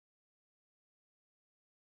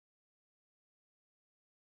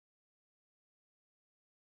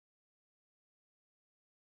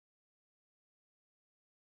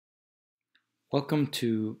Welcome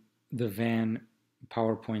to the VAN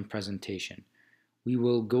PowerPoint presentation. We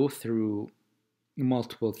will go through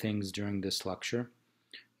multiple things during this lecture.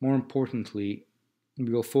 More importantly, we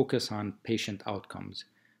will focus on patient outcomes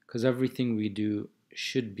because everything we do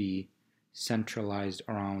should be centralized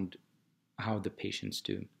around how the patients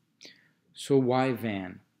do. So why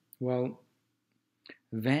VAN? Well,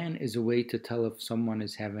 VAN is a way to tell if someone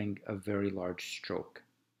is having a very large stroke.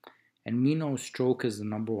 And we know stroke is the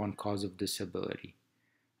 #1 cause of disability,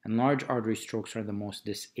 and large artery strokes are the most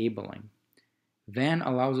disabling. VAN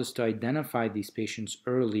allows us to identify these patients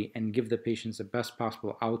early and give the patients the best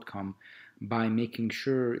possible outcome by making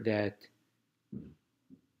sure that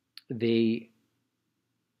they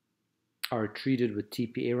are treated with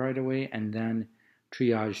TPA right away and then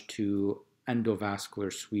triage to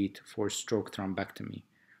endovascular suite for stroke thrombectomy.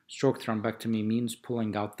 Stroke thrombectomy means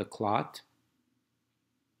pulling out the clot,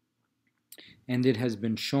 and it has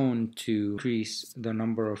been shown to increase the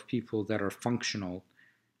number of people that are functional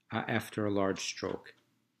after a large stroke.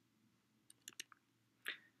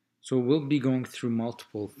 So we'll be going through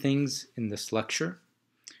multiple things in this lecture.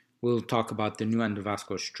 We'll talk about the new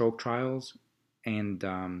endovascular stroke trials, and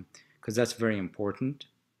because that's very important.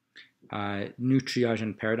 New triage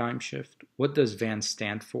and paradigm shift. What does VAN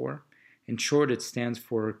stand for? In short, it stands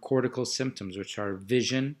for cortical symptoms, which are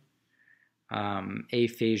vision,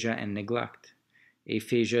 aphasia, and neglect.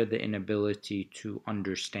 Aphasia, the inability to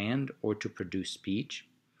understand or to produce speech.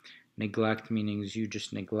 Neglect meaning you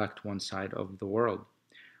just neglect one side of the world.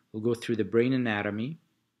 We'll go through the brain anatomy.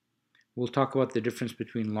 We'll talk about the difference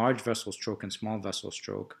between large vessel stroke and small vessel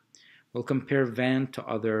stroke. We'll compare VAN to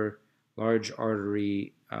other large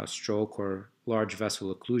artery stroke or large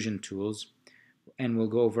vessel occlusion tools, and we'll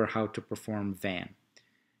go over how to perform VAN.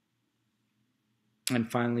 And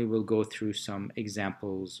finally, we'll go through some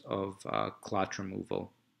examples of clot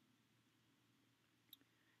removal.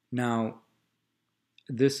 Now,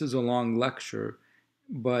 this is a long lecture,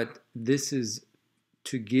 but this is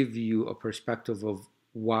to give you a perspective of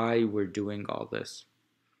why we're doing all this.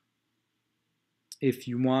 If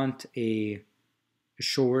you want a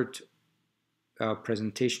short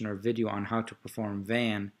presentation or video on how to perform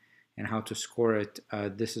VAN and how to score it,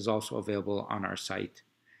 this is also available on our site.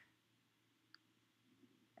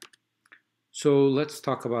 So let's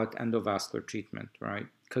talk about endovascular treatment, right?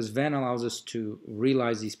 Because VAN allows us to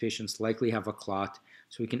realize these patients likely have a clot,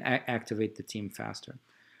 so we can activate the team faster.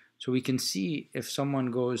 So we can see if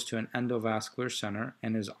someone goes to an endovascular center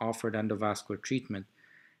and is offered endovascular treatment,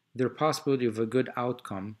 their possibility of a good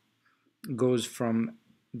outcome goes from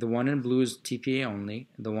the one in blue is TPA only,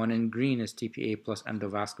 the one in green is TPA plus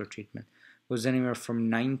endovascular treatment. Goes anywhere from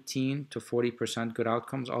 19 to 40% good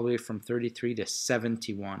outcomes, all the way from 33 to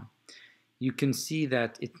 71. You can see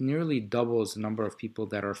that it nearly doubles the number of people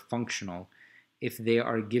that are functional if they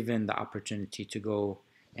are given the opportunity to go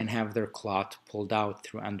and have their clot pulled out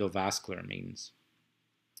through endovascular means.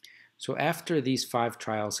 So after these 5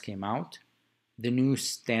 trials came out, the new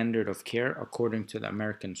standard of care, according to the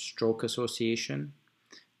American Stroke Association,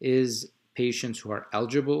 is patients who are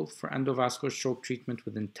eligible for endovascular stroke treatment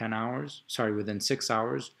within 6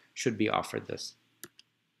 hours should be offered this.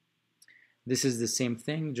 This is the same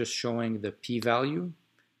thing, just showing the p-value,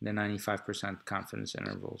 the 95% confidence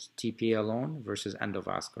intervals, TPA alone versus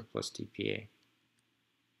endovascular plus TPA.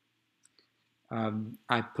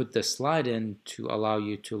 I put this slide in to allow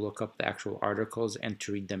you to look up the actual articles and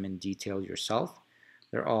to read them in detail yourself.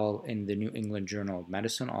 They're all in the New England Journal of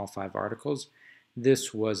Medicine, all 5 articles.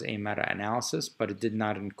 This was a meta-analysis, but it did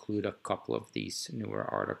not include a couple of these newer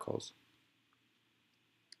articles.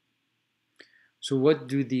 So what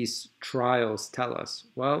do these trials tell us?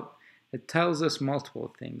 Well, it tells us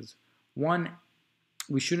multiple things. One,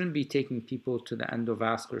 we shouldn't be taking people to the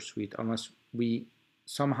endovascular suite unless we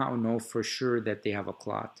somehow know for sure that they have a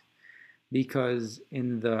clot. Because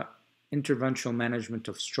in the interventional management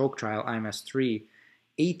of stroke trial, IMS3,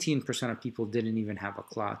 18% of people didn't even have a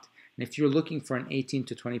clot. And if you're looking for an 18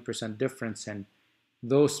 to 20% difference and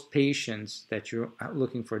those patients that you're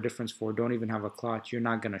looking for a difference for don't even have a clot, you're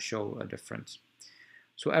not going to show a difference.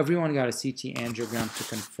 So everyone got a CT angiogram to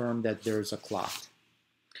confirm that there's a clot.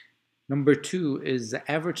 Number 2 is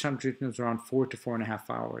the average time treatment is around 4 to 4.5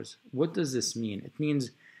 hours. What does this mean? It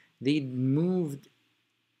means they moved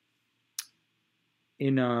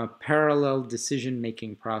in a parallel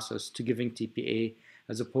decision-making process to giving TPA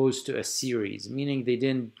as opposed to a series, meaning they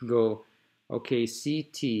didn't go, okay,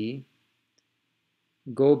 CT,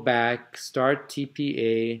 go back, start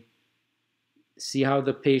TPA, see how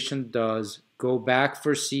the patient does, go back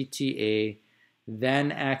for CTA,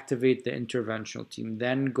 then activate the interventional team,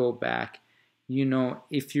 then go back.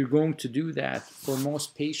 if you're going to do that, for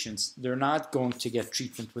most patients, they're not going to get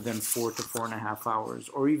treatment within 4 to 4.5 hours,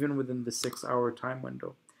 or even within the 6-hour time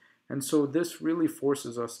window. And so this really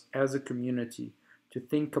forces us as a community to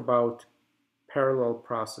think about parallel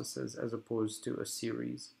processes as opposed to a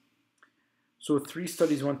series. So 3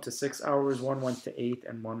 studies went to 6 hours, 1 went to 8,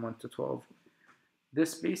 and 1 went to 12.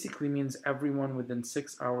 This basically means everyone within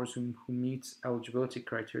 6 hours who meets eligibility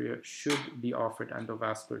criteria should be offered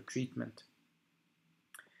endovascular treatment.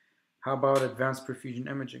 How about advanced perfusion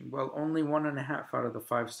imaging? Well, only 1.5 out of the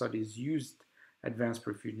 5 studies used advanced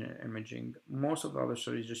perfusion imaging. Most of the other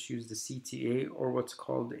studies just used the CTA, or what's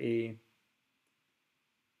called a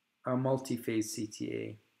multi-phase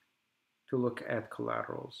CTA, to look at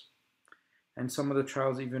collaterals. And some of the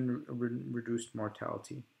trials even reduced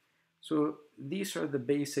mortality. So these are the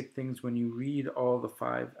basic things when you read all the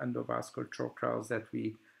 5 endovascular stroke trials that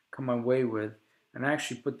we come away with. And I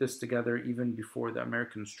actually put this together even before the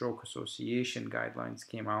American Stroke Association guidelines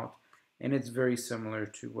came out, and it's very similar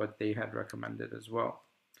to what they had recommended as well.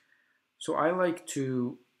 So I like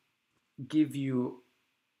to give you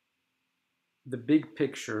the big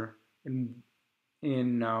picture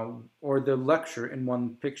or the lecture in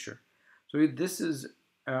one picture. So this is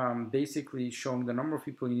basically showing the number of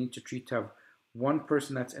people you need to treat to have one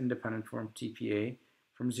person that's independent from TPA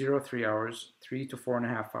from 0 to 3 hours, 3 to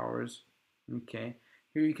 4.5 hours. Okay,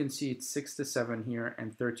 here you can see it's 6 to 7 here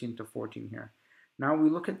and 13 to 14 here. Now we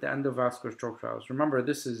look at the endovascular stroke trials. Remember,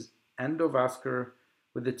 this is endovascular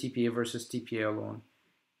with the TPA versus TPA alone.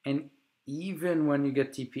 And even when you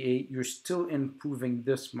get TPA, you're still improving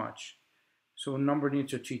this much. So number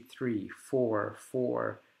needs to treat 3, 4,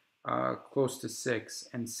 close to 6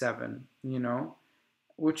 and 7,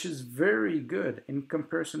 which is very good in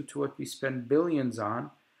comparison to what we spend billions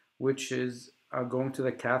on, which is going to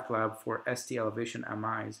the cath lab for ST elevation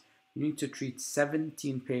MIs. You need to treat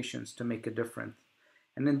 17 patients to make a difference.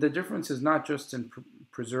 And then the difference is not just in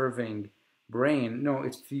preserving brain. No,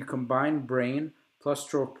 it's if you combine brain plus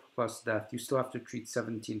stroke plus death, you still have to treat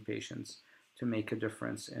 17 patients to make a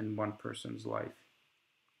difference in one person's life.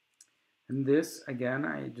 And this, again,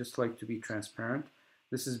 I just like to be transparent.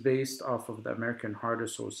 This is based off of the American Heart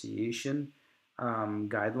Association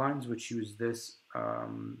guidelines, which use this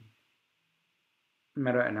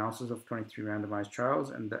meta-analysis of 23 randomized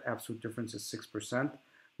trials, and the absolute difference is 6%.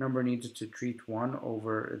 Number needed to treat 1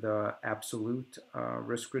 over the absolute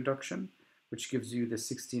risk reduction, which gives you the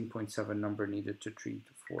 16.7 number needed to treat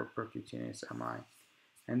for percutaneous MI.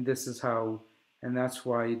 And this is how, and that's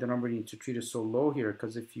why the number needed to treat is so low here,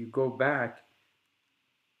 because if you go back,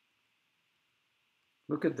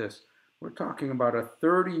 look at this. We're talking about a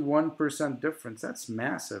 31% difference. That's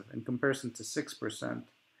massive in comparison to 6%,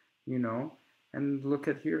 And look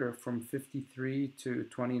at here, from 53 to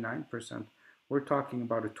 29%. We're talking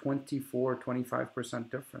about a 25%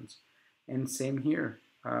 difference. And same here,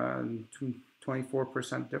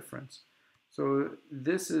 24% difference. So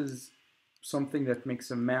this is something that makes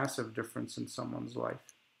a massive difference in someone's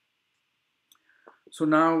life. So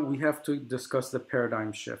now we have to discuss the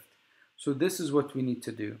paradigm shift. So this is what we need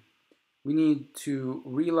to do. We need to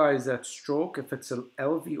realize that stroke, if it's an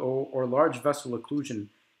LVO or large vessel occlusion,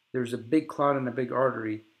 there's a big clot in a big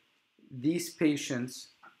artery, these patients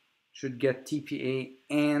should get TPA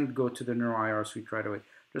and go to the neuro-IR suite right away.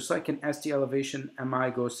 Just like an ST elevation MI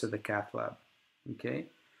goes to the cath lab, okay?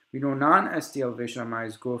 We know non-ST elevation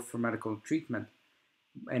MIs go for medical treatment,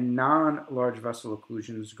 and non-large vessel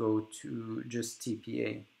occlusions go to just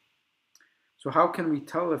TPA. So how can we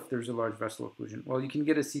tell if there's a large vessel occlusion? Well, you can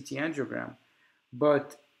get a CT angiogram,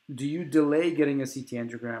 but do you delay getting a CT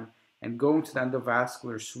angiogram and going to the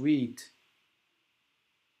endovascular suite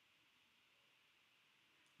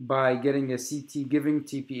by getting a CT, giving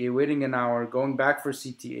TPA, waiting an hour, going back for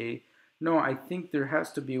CTA? No, I think there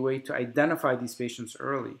has to be a way to identify these patients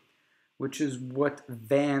early, which is what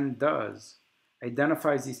VAN does.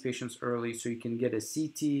 Identifies these patients early so you can get a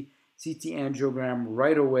CT angiogram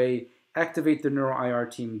right away, activate the neuro-IR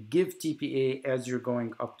team, give TPA as you're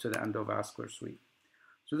going up to the endovascular suite.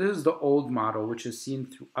 So this is the old model, which is seen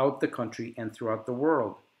throughout the country and throughout the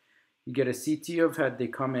world. You get a CT of head, they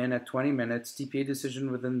come in at 20 minutes, TPA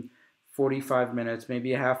decision within 45 minutes,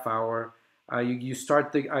 maybe a half hour. You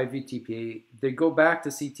start the IV TPA, they go back to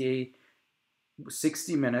CTA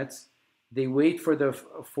 60 minutes, they wait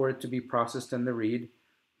for it to be processed in the read.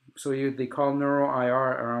 So they call neuro-IR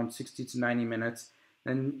around 60 to 90 minutes,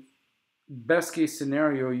 and best case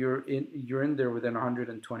scenario, you're in there within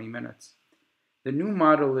 120 minutes. The new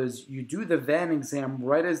model is you do the VAN exam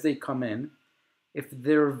right as they come in. If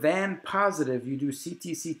they're VAN positive, you do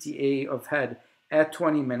CT, CTA of head at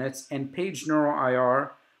 20 minutes and page neuro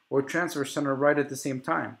IR or transfer center right at the same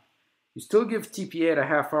time. You still give TPA at a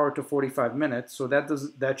half hour to 45 minutes, so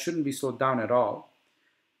that shouldn't be slowed down at all.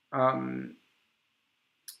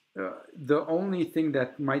 The only thing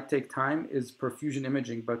that might take time is perfusion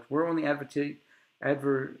imaging, but we're only advocating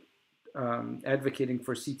for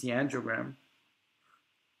CT angiogram.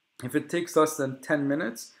 If it takes less than 10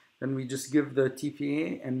 minutes, then we just give the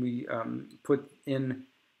TPA and we put in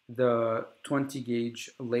the 20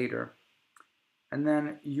 gauge later. And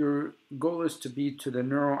then your goal is to be to the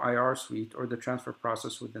neuro IR suite or the transfer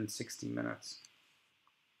process within 60 minutes.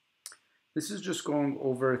 This is just going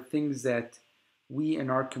over things that we in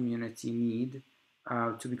our community need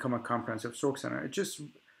to become a comprehensive stroke center. It just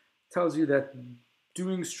tells you that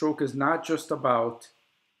doing stroke is not just about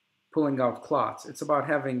pulling out clots. It's about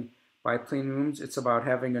having biplane rooms. It's about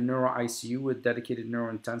having a neuro ICU with dedicated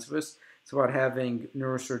neurointensivists. It's about having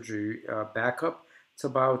neurosurgery backup. It's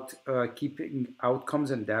about keeping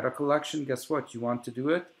outcomes and data collection. Guess what? You want to do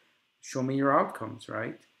it? Show me your outcomes,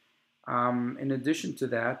 right? In addition to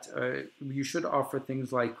that, you should offer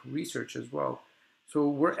things like research as well. So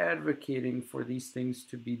we're advocating for these things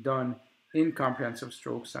to be done in comprehensive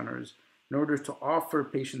stroke centers in order to offer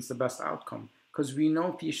patients the best outcome, because we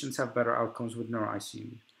know patients have better outcomes with neuro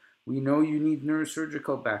ICU. We know you need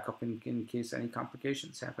neurosurgical backup in case any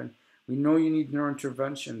complications happen. We know you need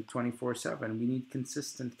neurointervention 24/7. We need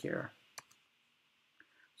consistent care.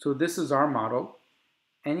 So this is our model.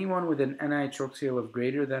 Anyone with an NIH stroke scale of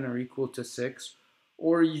greater than or equal to 6,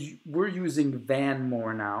 or we're using VAN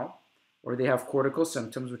more now, or they have cortical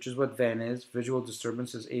symptoms, which is what VAN is, visual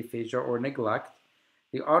disturbances, aphasia, or neglect,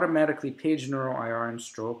 they automatically page neuro IR and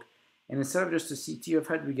stroke. And instead of just a CT of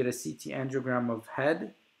head, we get a CT angiogram of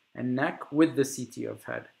head and neck with the CT of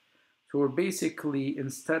head. So we're basically,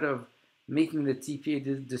 instead of making the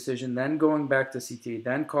TPA decision, then going back to CTA,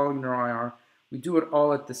 then calling neuro IR, we do it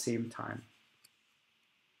all at the same time.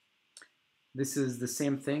 This is the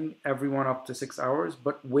same thing, everyone up to 6 hours,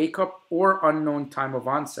 but wake up or unknown time of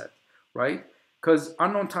onset, right? Because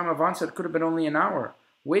unknown time of onset could have been only an hour.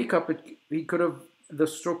 Wake up, the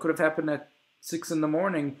stroke could have happened at 6 in the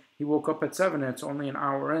morning. He woke up at 7 and it's only an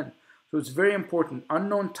hour in. So it's very important.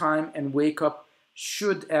 Unknown time and wake up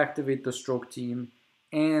should activate the stroke team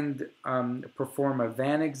and perform a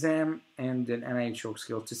VAN exam and an NIH stroke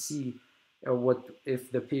scale to see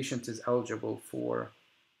if the patient is eligible for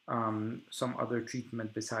some other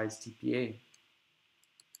treatment besides TPA.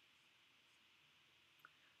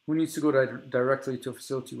 Who needs to go directly to a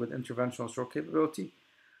facility with interventional stroke capability?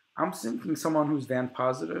 I'm thinking someone who's VAN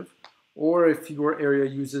positive, or if your area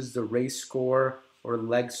uses the RACE score or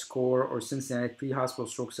LEG score or Cincinnati Pre-Hospital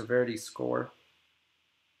Stroke Severity score.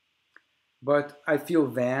 But I feel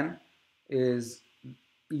VAN is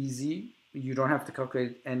easy. You don't have to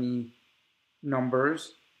calculate any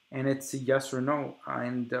numbers, and it's a yes or no.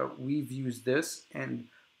 And we've used this, and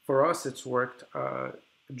for us it's worked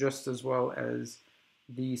just as well as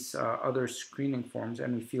these other screening forms,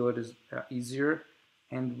 and we feel it is easier,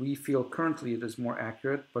 and we feel currently it is more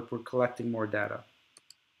accurate, but we're collecting more data.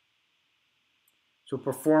 So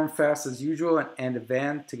perform fast as usual and a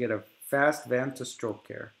VAN to get a fast VAN to stroke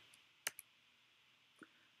care.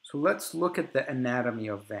 So let's look at the anatomy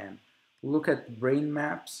of VAN. We'll look at brain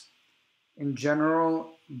maps. In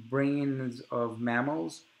general, brains of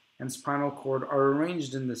mammals and spinal cord are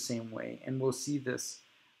arranged in the same way, and we'll see this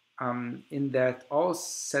in that all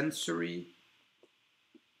sensory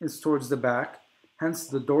is towards the back, hence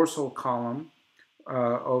the dorsal column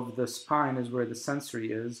of the spine is where the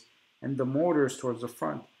sensory is, and the motor is towards the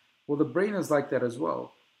front. Well, the brain is like that as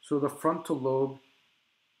well. So the frontal lobe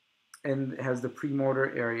and has the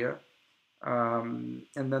premotor area, and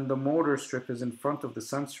then the motor strip is in front of the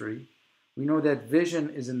sensory. We know that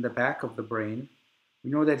vision is in the back of the brain.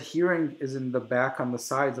 We know that hearing is in the back on the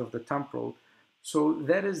sides of the temporal. So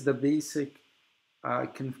that is the basic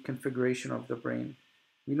configuration of the brain.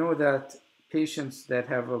 We know that patients that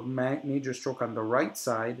have a major stroke on the right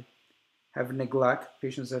side have neglect.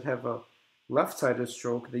 Patients that have a left-sided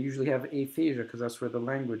stroke, they usually have aphasia because that's where the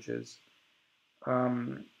language is.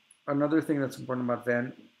 Another thing that's important about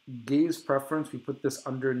VAN, gaze preference, we put this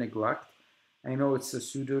under neglect. I know it's a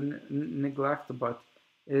pseudo-neglect, but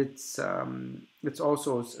it's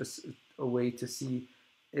also a way to see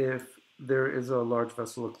if there is a large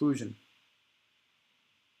vessel occlusion.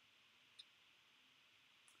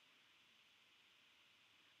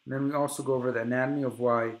 And then we also go over the anatomy of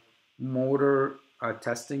why motor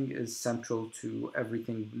testing is central to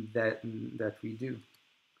everything that we do.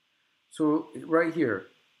 So right here,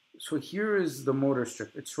 so here is the motor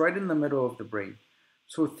strip. It's right in the middle of the brain.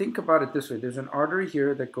 So think about it this way. There's an artery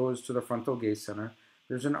here that goes to the frontal gaze center.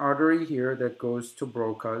 There's an artery here that goes to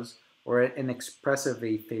Broca's, or an expressive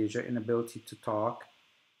aphasia, inability to talk.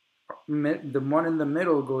 The one in the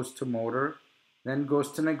middle goes to motor, then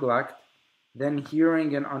goes to neglect, then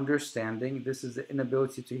hearing and understanding. This is the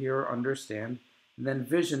inability to hear or understand, and then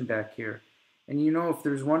vision back here. And you know, if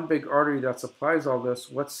there's one big artery that supplies all this,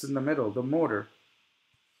 what's in the middle? The motor.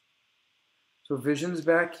 So vision's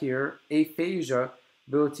back here, aphasia,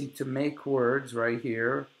 ability to make words right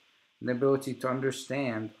here, and the ability to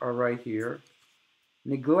understand are right here.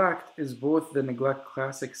 Neglect is both the neglect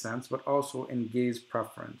classic sense, but also in gaze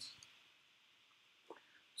preference.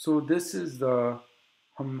 So this is the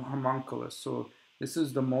homunculus. So this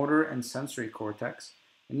is the motor and sensory cortex.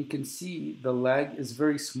 And you can see the leg is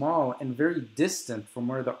very small and very distant from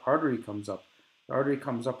where the artery comes up. The artery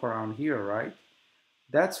comes up around here, right?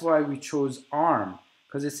 That's why we chose arm,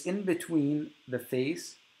 because it's in between the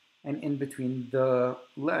face and in between the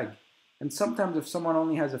leg. And sometimes if someone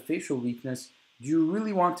only has a facial weakness, do you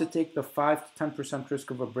really want to take the 5 to 10% risk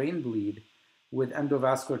of a brain bleed with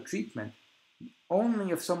endovascular treatment?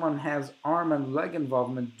 Only if someone has arm and leg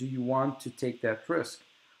involvement do you want to take that risk.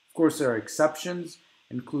 Of course, there are exceptions,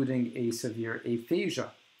 including a severe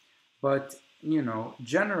aphasia. But, you know,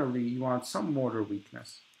 generally you want some motor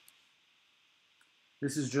weakness.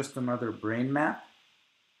 This is just another brain map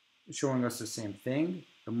showing us the same thing.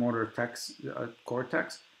 The motor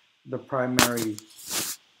cortex, the primary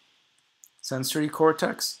sensory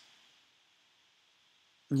cortex.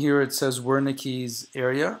 Here it says Wernicke's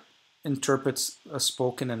area interprets a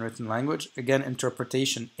spoken and written language. Again,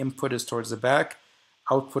 interpretation, input is towards the back,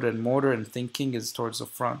 output and motor and thinking is towards the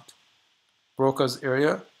front. Broca's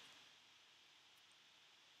area,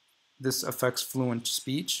 this affects fluent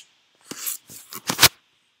speech.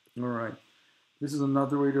 All right, this is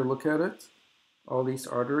another way to look at it. All these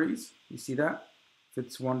arteries, you see that? If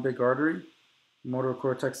it's one big artery, motor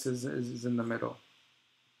cortex is in the middle.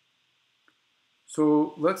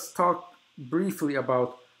 So let's talk briefly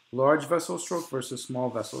about large vessel stroke versus small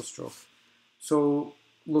vessel stroke. So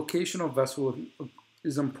location of vessel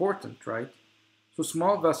is important, right? So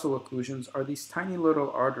small vessel occlusions are these tiny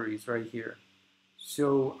little arteries right here.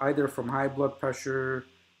 So either from high blood pressure,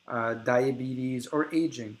 diabetes, or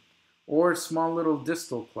aging, or small little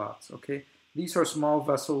distal clots, okay? These are small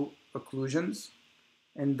vessel occlusions,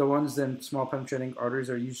 and the ones in small penetrating arteries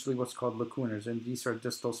are usually what's called lacunars, and these are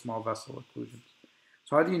distal small vessel occlusions.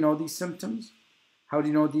 So how do you know these symptoms? How do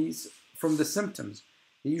you know these? From the symptoms.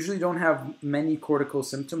 They usually don't have many cortical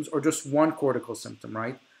symptoms or just one cortical symptom,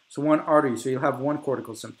 right? So one artery, so you'll have one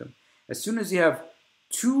cortical symptom. As soon as you have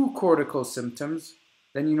two cortical symptoms,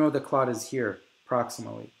 then you know the clot is here,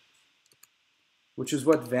 proximally, which is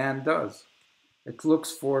what VAN does. It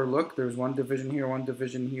looks for, look, there's one division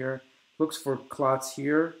here, looks for clots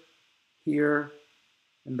here, here,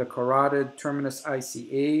 in the carotid, terminus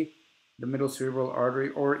ICA, the middle cerebral artery,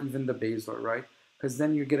 or even the basilar, right? Because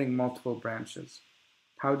then you're getting multiple branches.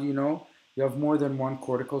 How do you know? You have more than one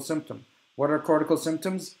cortical symptom. What are cortical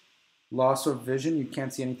symptoms? Loss of vision, you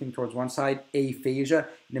can't see anything towards one side. Aphasia,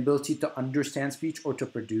 inability to understand speech or to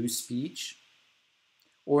produce speech.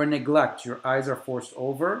 Or neglect, your eyes are forced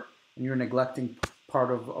over and you're neglecting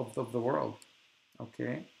part of the world.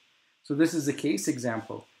 Okay, so this is a case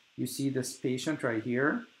example. You see this patient right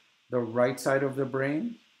here, the right side of the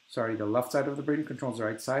brain, sorry, the left side of the brain controls the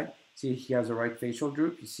right side. See, he has a right facial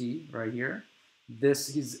droop, you see right here. This,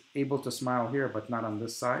 he's able to smile here, but not on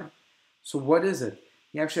this side. So what is it?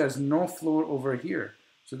 He actually has no flow over here.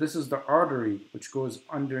 So this is the artery, which goes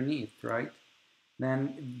underneath, right?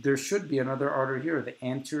 Then there should be another artery here, the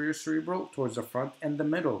anterior cerebral towards the front and the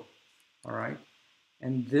middle, all right?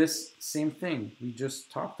 And this, same thing, we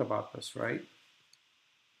just talked about this, right?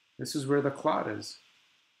 This is where the clot is,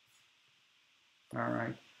 all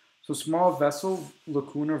right? So small vessel,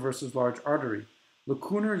 lacunar versus large artery.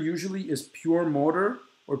 Lacunar usually is pure motor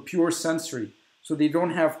or pure sensory. So they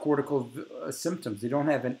don't have cortical symptoms. They don't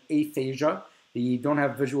have an aphasia. They don't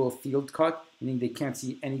have visual field cut, meaning they can't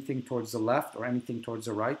see anything towards the left or anything towards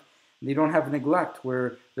the right. And they don't have neglect,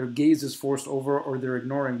 where their gaze is forced over or they're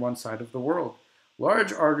ignoring one side of the world.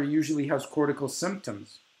 Large artery usually has cortical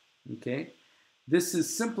symptoms, okay? This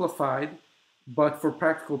is simplified, but for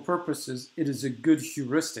practical purposes, it is a good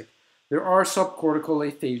heuristic. There are subcortical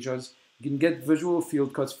aphasias. You can get visual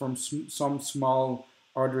field cuts from some small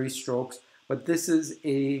artery strokes, but this is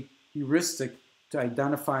a heuristic to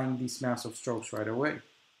identifying these massive strokes right away.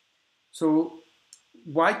 So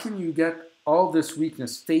why can you get all this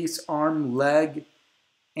weakness, face, arm, leg,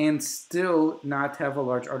 and still not have a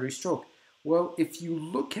large artery stroke? Well, if you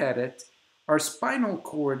look at it, Our spinal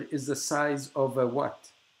cord is the size of a what?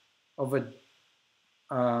 Of a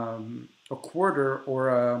quarter or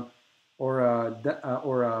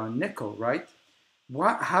a nickel, right?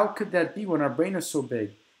 How could that be when our brain is so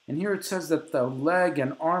big? And here it says that the leg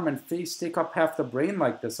and arm and face take up half the brain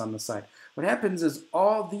like this on the side. What happens is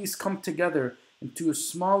all these come together into a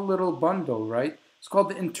small little bundle, right? It's called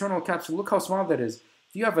the internal capsule. Look how small that is.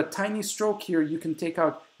 If you have a tiny stroke here, you can take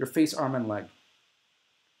out your face, arm, and leg.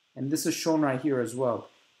 And this is shown right here as well.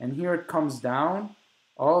 And here it comes down,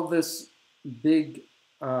 all this big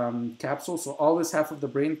capsule, so all this half of the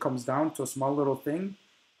brain comes down to a small little thing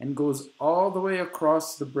and goes all the way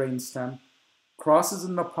across the brainstem, crosses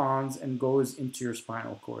in the pons, and goes into your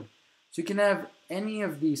spinal cord. So you can have any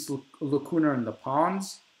of these lacuna in the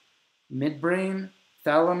pons, midbrain,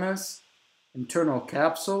 thalamus, internal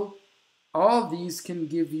capsule. All these can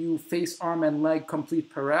give you face, arm, and leg complete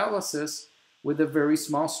paralysis with a very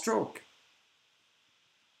small stroke.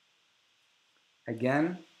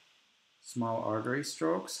 Again, small artery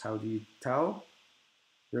strokes, how do you tell?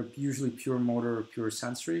 They're usually pure motor or pure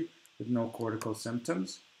sensory with no cortical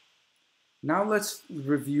symptoms. Now let's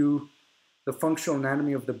review the functional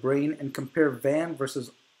anatomy of the brain and compare VAN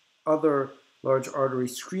versus other large artery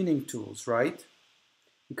screening tools, right?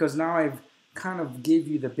 Because now I've kind of gave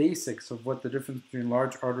you the basics of what the difference between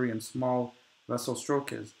large artery and small vessel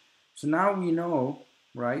stroke is. So now we know,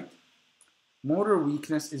 right, motor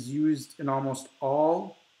weakness is used in almost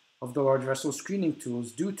all of the large vessel screening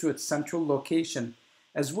tools due to its central location,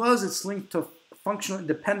 as well as its link to functional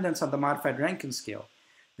independence on the modified Rankin scale.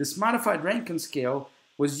 This modified Rankin scale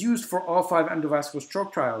was used for all 5 endovascular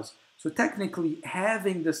stroke trials. So technically,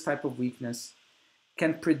 having this type of weakness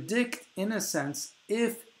can predict, in a sense,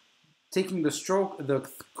 if taking the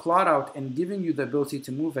clot out and giving you the ability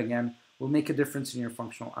to move again will make a difference in your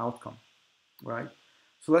functional outcome, right?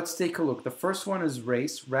 So let's take a look. The first one is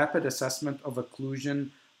RACE, Rapid Assessment of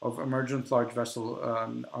Occlusion of Emergent Large Vessel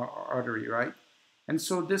Artery, right? And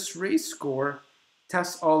so this RACE score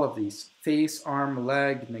tests all of these: face, arm,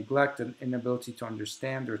 leg, neglect, and inability to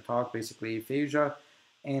understand or talk, basically aphasia,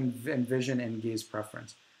 and vision and gaze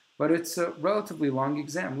preference. But it's a relatively long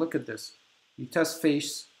exam. Look at this. You test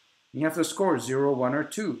face, you have to score 0, 1, or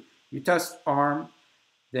 2. You test arm,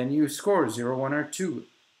 then you score 0, 1, or 2.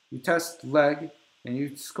 You test leg, and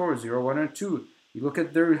you score 0, 1, or 2. You look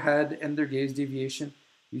at their head and their gaze deviation.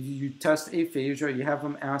 You test aphasia. You have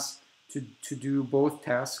them asked to do both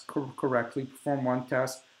tests correctly, perform one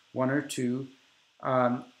test, 1 or 2.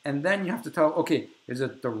 And then you have to tell, okay, is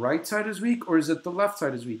it the right side is weak or is it the left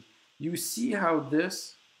side is weak? You see how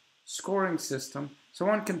this scoring system,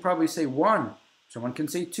 someone can probably say 1, someone can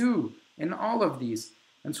say 2, in all of these.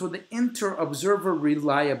 And so the inter-observer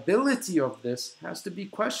reliability of this has to be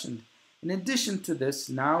questioned. In addition to this,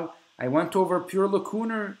 now I went over pure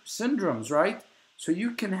lacunar syndromes, right? So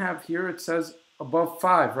you can have here, it says above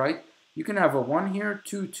 5, right? You can have a 1 here,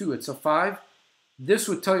 2, 2. It's a 5. This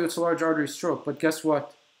would tell you it's a large artery stroke, but guess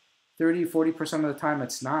what? 30, 40% of the time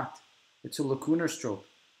it's not. It's a lacunar stroke.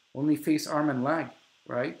 Only face, arm, and leg,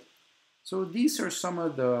 right? So these are some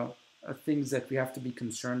of the things that we have to be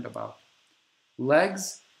concerned about.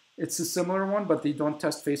 Legs, it's a similar one, but they don't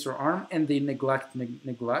test face or arm, and they neglect.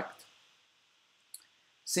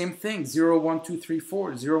 Same thing, 0, 1, 2, 3,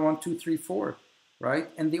 4, 0, 1, 2, 3, 4, right?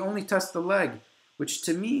 And they only test the leg, which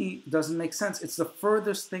to me doesn't make sense. It's the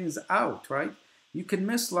furthest things out, right? You can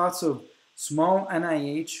miss lots of small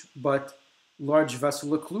NIH, but large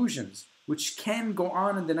vessel occlusions, which can go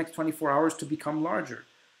on in the next 24 hours to become larger.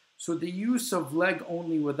 So the use of leg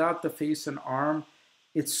only without the face and arm,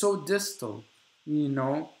 it's so distal, you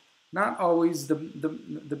know, not always the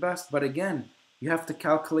best, but again, you have to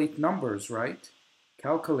calculate numbers, right?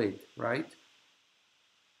 Calculate, right?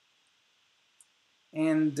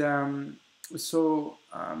 And and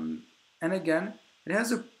again, it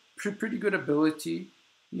has a pretty good ability,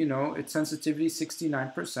 you know, its sensitivity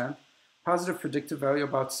 69%, positive predictive value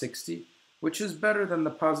about 60, which is better than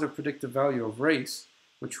the positive predictive value of RACE,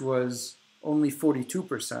 which was only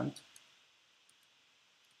 42%.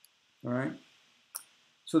 All right.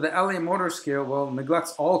 So the LA motor scale, well,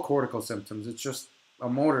 neglects all cortical symptoms. It's just a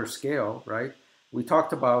motor scale, right? We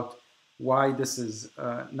talked about why this is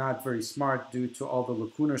not very smart due to all the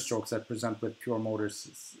lacunar strokes that present with pure motor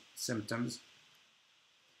symptoms.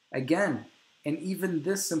 Again, and even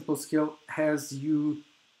this simple scale has you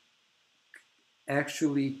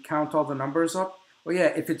actually count all the numbers up. Oh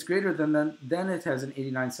yeah, if it's greater than that, then it has an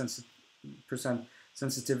 89%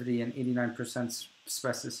 sensitivity and 89%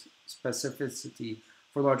 specificity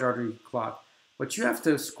for large artery clot. But you have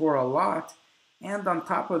to score a lot, and on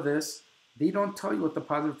top of this, They don't tell you what the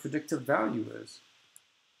positive predictive value is.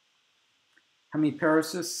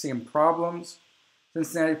 Hemiparesis, same problems.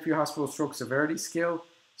 Cincinnati Pre-Hospital Stroke Severity Scale,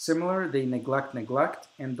 similar. They neglect,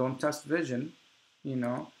 and don't test vision, you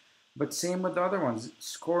know. But same with the other ones.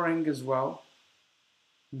 Scoring as well.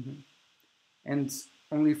 And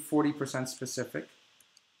only 40% specific.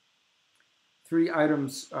 3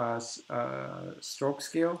 items stroke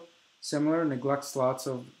scale, similar. Neglects lots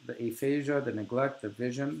of the aphasia, the neglect, the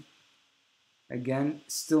vision. Again,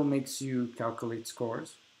 still makes you calculate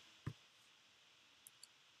scores.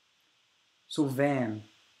 So VAN.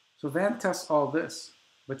 So VAN tests all this,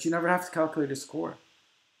 but you never have to calculate a score.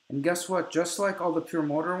 And guess what? Just like all the pure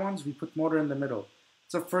motor ones, we put motor in the middle.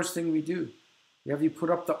 It's the first thing we do. We have you put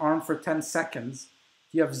up the arm for 10 seconds.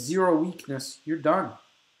 If you have 0 weakness, you're done.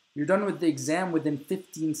 You're done with the exam within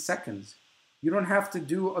 15 seconds. You don't have to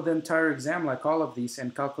do the entire exam like all of these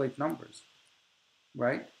and calculate numbers,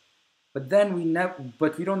 right? But then we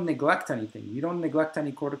don't neglect anything. We don't neglect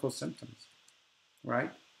any cortical symptoms,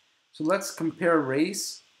 right? So let's compare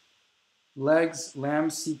race, legs,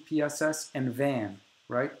 LAMS, CPSS, and VAN,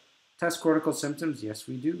 right? Test cortical symptoms, yes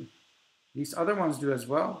we do. These other ones do as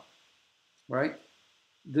well, right?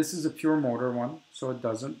 This is a pure motor one, so it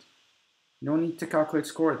doesn't. No need to calculate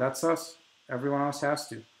score, that's us. Everyone else has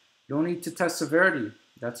to. No need to test severity,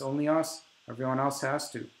 that's only us. Everyone else has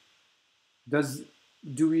to. Does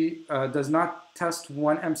not test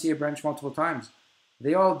one MCA branch multiple times?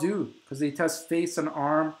 They all do, because they test face and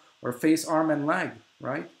arm, or face, arm, and leg,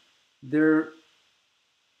 right?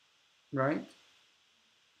 Right?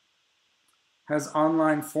 Has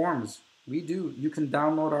online forms. We do. You can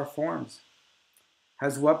download our forms.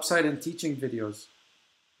 Has website and teaching videos.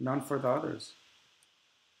 None for the others.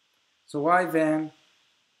 So why VAN?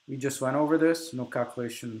 We just went over this. No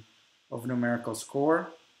calculation of numerical score.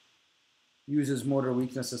 Uses motor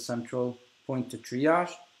weakness as central point to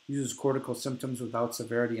triage. Uses cortical symptoms without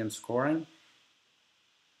severity and scoring,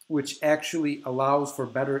 which actually allows for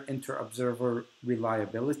better inter-observer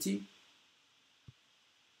reliability.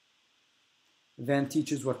 VAN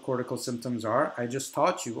teaches what cortical symptoms are. I just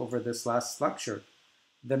taught you over this last lecture.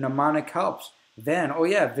 The mnemonic helps. VAN, oh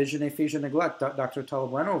yeah, vision, aphasia, neglect. Dr.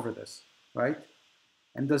 Taleb went over this, right?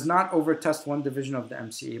 And does not overtest one division of the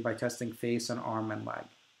MCA by testing face and arm and leg,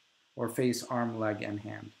 or face, arm, leg, and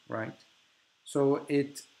hand, right? So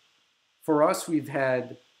for us, we've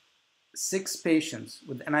had 6 patients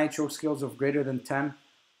with NIH scales of greater than 10,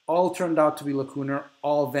 all turned out to be lacunar,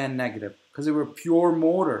 all VAN negative, because they were pure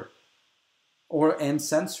motor and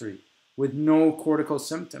sensory with no cortical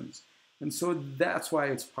symptoms. And so that's why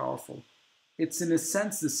it's powerful. It's in a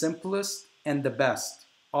sense the simplest and the best,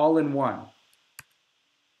 all in one.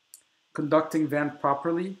 Conducting VAN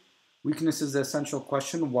properly. Weakness is the essential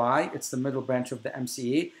question. Why? It's the middle branch of the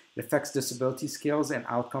MCA. It affects disability scales and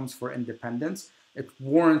outcomes for independence. It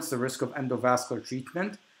warrants the risk of endovascular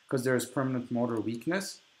treatment because there is permanent motor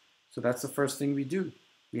weakness. So that's the first thing we do.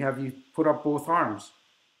 We have you put up both arms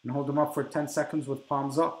and hold them up for 10 seconds with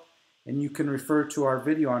palms up. And you can refer to our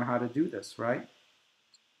video on how to do this, right?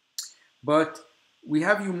 But we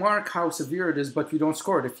have you mark how severe it is, but we don't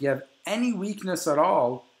score it. If you have any weakness at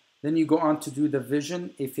all, then you go on to do the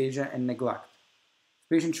vision, aphasia, and neglect. If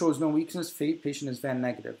the patient shows no weakness, patient is VAN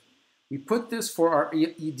negative. We put this for our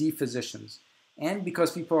ED physicians, and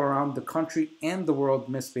because people around the country and the world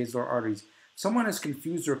miss basilar arteries. Someone is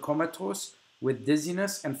confused or comatose with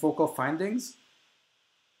dizziness and focal findings.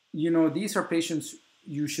 You know, these are patients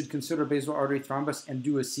you should consider basilar artery thrombus and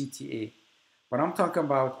do a CTA. But I'm talking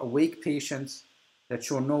about awake patients that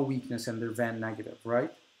show no weakness and they're VAN negative,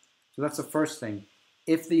 right? So that's the first thing.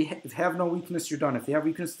 If they have no weakness, you're done. If they have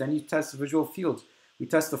weakness, then you test the visual fields. We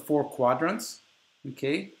test the 4 quadrants,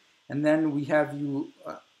 okay? And then we have you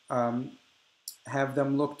have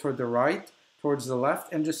them look toward the right, towards the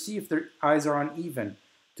left, and just see if their eyes are uneven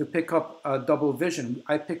to pick up a double vision.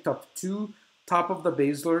 I picked up 2 top of the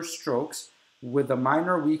basilar strokes with a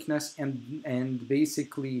minor weakness and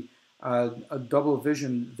basically a double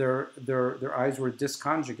vision. Their eyes were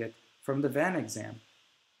disconjugate from the VAN exam,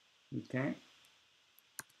 okay?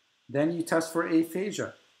 Then you test for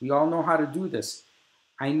aphasia. We all know how to do this.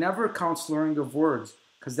 I never count slurring of words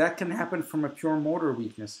because that can happen from a pure motor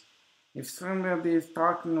weakness. If somebody is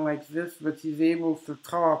talking like this, but he's able to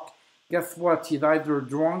talk, guess what? He's either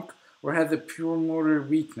drunk or has a pure motor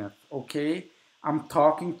weakness, okay? I'm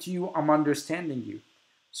talking to you, I'm understanding you.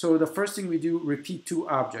 So the first thing we do, repeat 2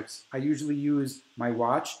 objects. I usually use my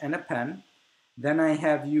watch and a pen. Then I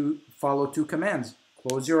have you follow 2 commands.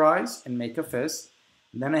 Close your eyes and make a fist.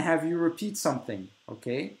 And then I have you repeat something,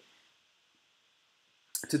 okay?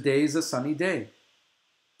 Today is a sunny day.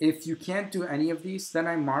 If you can't do any of these, then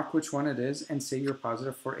I mark which one it is and say you're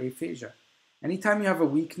positive for aphasia. Anytime you have a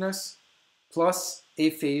weakness plus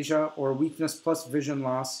aphasia or weakness plus vision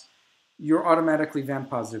loss, you're automatically VAN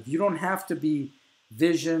positive. You don't have to be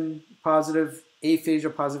vision positive, aphasia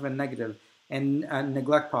positive, and negative, and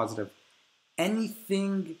neglect positive.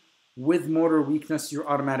 Anything with motor weakness, you're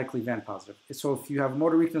automatically VAN positive. So if you have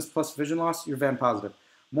motor weakness plus vision loss, you're VAN positive.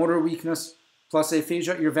 Motor weakness plus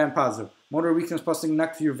aphasia, you're VAN positive. Motor weakness plus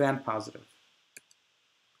neglect, you're VAN positive.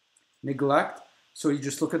 Neglect, so you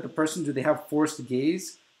just look at the person, do they have forced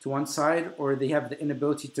gaze to one side, or they have the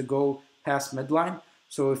inability to go past midline?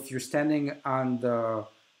 So if you're standing on the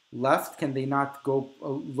left, can they not go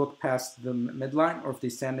look past the midline? Or if they're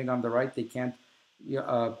standing on the right, they can't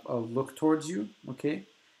look towards you, okay?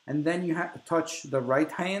 And then you have to touch the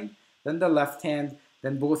right hand, then the left hand,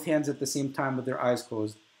 then both hands at the same time with their eyes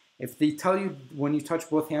closed. If they tell you when you touch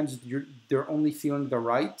both hands, they're only feeling the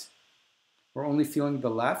right or only feeling the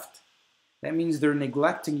left, that means they're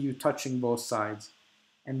neglecting you touching both sides.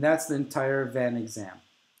 And that's the entire VAN exam.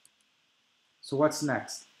 So what's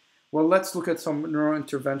next? Well, let's look at some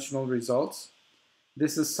neurointerventional results.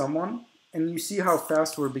 This is someone, and you see how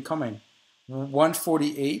fast we're becoming.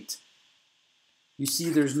 148. You see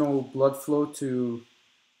there's no blood flow to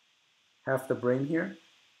half the brain here.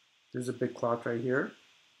 There's a big clot right here.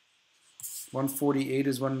 148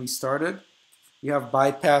 is when we started. You have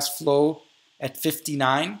bypass flow at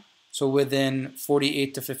 59. So within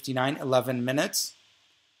 48 to 59, 11 minutes.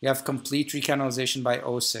 You have complete recanalization by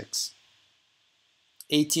 06.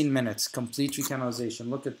 18 minutes, complete recanalization.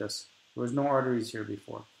 Look at this. There was no arteries here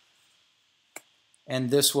before. And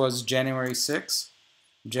this was January 6th.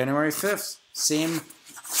 January 5th,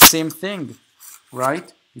 same thing,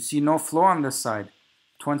 right? You see no flow on this side.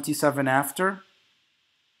 27 after.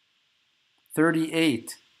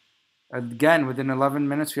 38. Again, within 11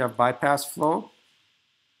 minutes, we have bypass flow.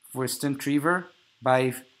 For stent retriever,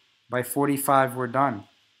 by 45, we're done.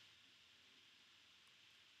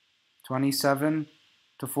 27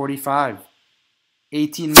 to 45.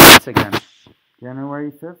 18 minutes again.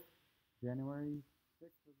 January 5th. January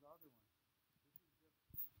 6th was the other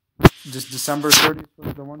one. Just December 30th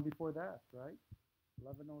was the one before that, right?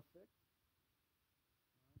 11:06.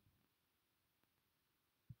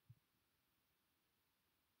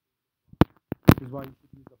 This is why you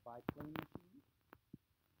should use a biplane machine,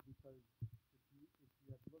 because if you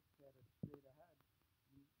had looked at it straight ahead,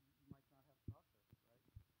 you might not have processed,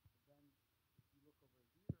 right? But then if you look over here, right,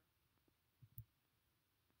 there's a cutoff right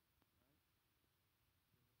there.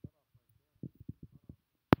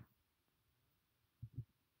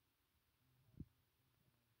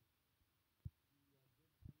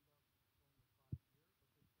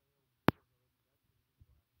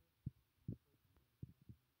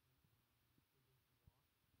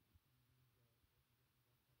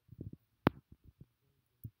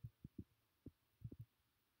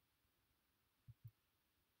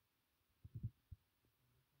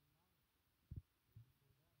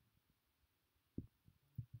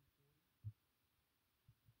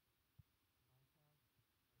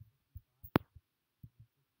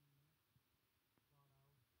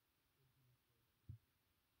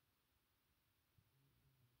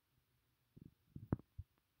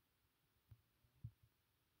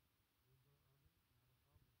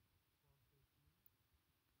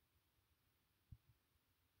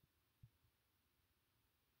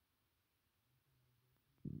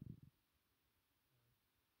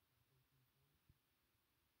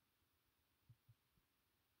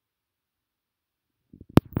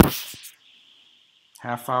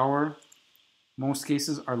 Half hour. Most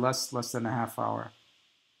cases are less than a half hour.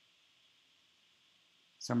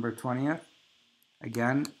 December 20th.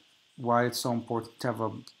 Again, why it's so important to have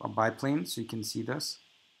a biplane, so you can see this.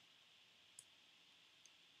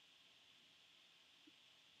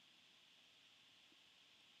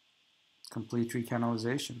 Complete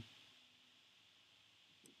recanalization.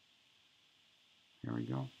 Here we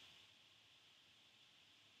go.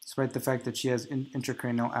 Despite the fact that she has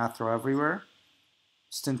intracranial athro everywhere,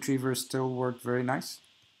 stent retriever still worked very nice.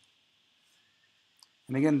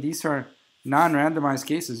 And again, these are non-randomized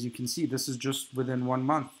cases. You can see this is just within 1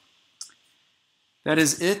 month. That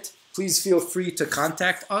is it. Please feel free to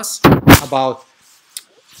contact us about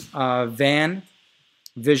VAN,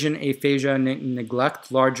 vision aphasia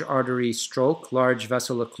neglect, large artery stroke, large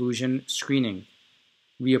vessel occlusion screening.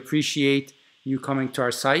 We appreciate you coming to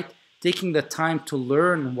our site, taking the time to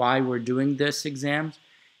learn why we're doing this exams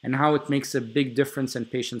and how it makes a big difference in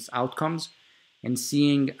patients' outcomes, and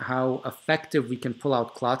seeing how effective we can pull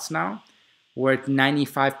out clots now. We're at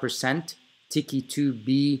 95% TICI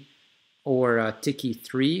 2B or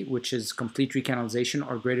TICI-3, which is complete recanalization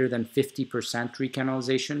or greater than 50%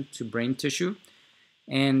 recanalization to brain tissue.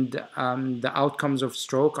 And the outcomes of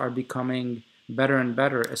stroke are becoming better and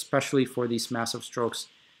better, especially for these massive strokes.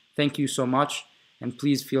 Thank you so much, and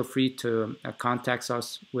please feel free to contact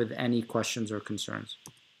us with any questions or concerns.